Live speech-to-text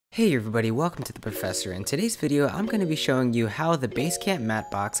Hey everybody, welcome to the Professor. In today's video, I'm going to be showing you how the Basecamp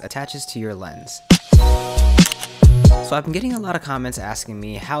Mattebox attaches to your lens. So I've been getting a lot of comments asking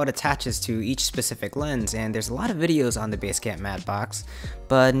me how it attaches to each specific lens, and there's a lot of videos on the Basecamp Mattebox,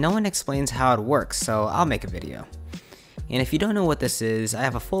 but no one explains how it works, so I'll make a video. And if you don't know what this is, I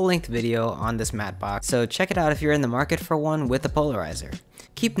have a full-length video on this Mattebox, so check it out if you're in the market for one with a polarizer.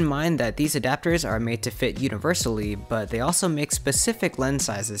 Keep in mind that these adapters are made to fit universally, but they also make specific lens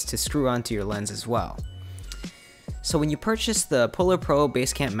sizes to screw onto your lens as well. So when you purchase the Polar Pro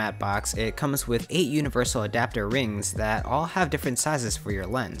Basecamp Mattebox, it comes with 8 universal adapter rings that all have different sizes for your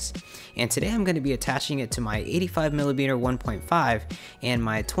lens. And today I'm going to be attaching it to my 85mm 1.5 and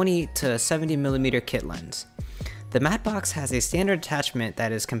my 28 to 70mm kit lens. The Mattebox has a standard attachment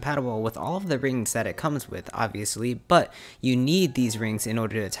that is compatible with all of the rings that it comes with, obviously, but you need these rings in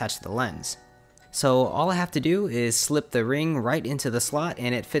order to attach the lens. So all I have to do is slip the ring right into the slot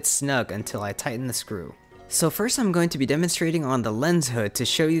and it fits snug until I tighten the screw. So first I'm going to be demonstrating on the lens hood to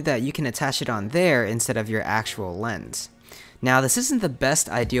show you that you can attach it on there instead of your actual lens. Now this isn't the best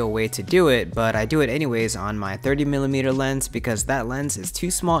ideal way to do it, but I do it anyways on my 30mm lens because that lens is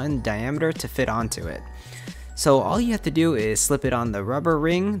too small in diameter to fit onto it. So all you have to do is slip it on the rubber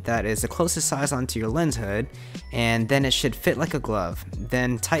ring that is the closest size onto your lens hood, and then it should fit like a glove.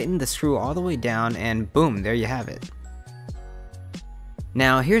 Then tighten the screw all the way down and boom, there you have it.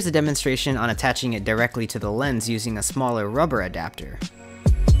 Now here's a demonstration on attaching it directly to the lens using a smaller rubber adapter.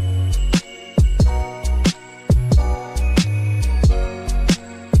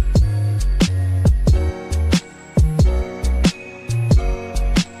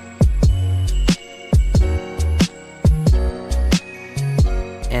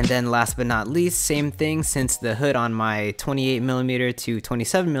 And then last but not least, same thing, since the hood on my 28mm to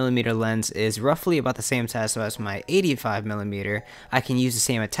 27mm lens is roughly about the same size as my 85mm, I can use the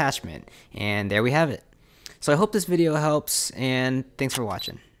same attachment. And there we have it. So I hope this video helps, and thanks for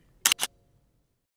watching.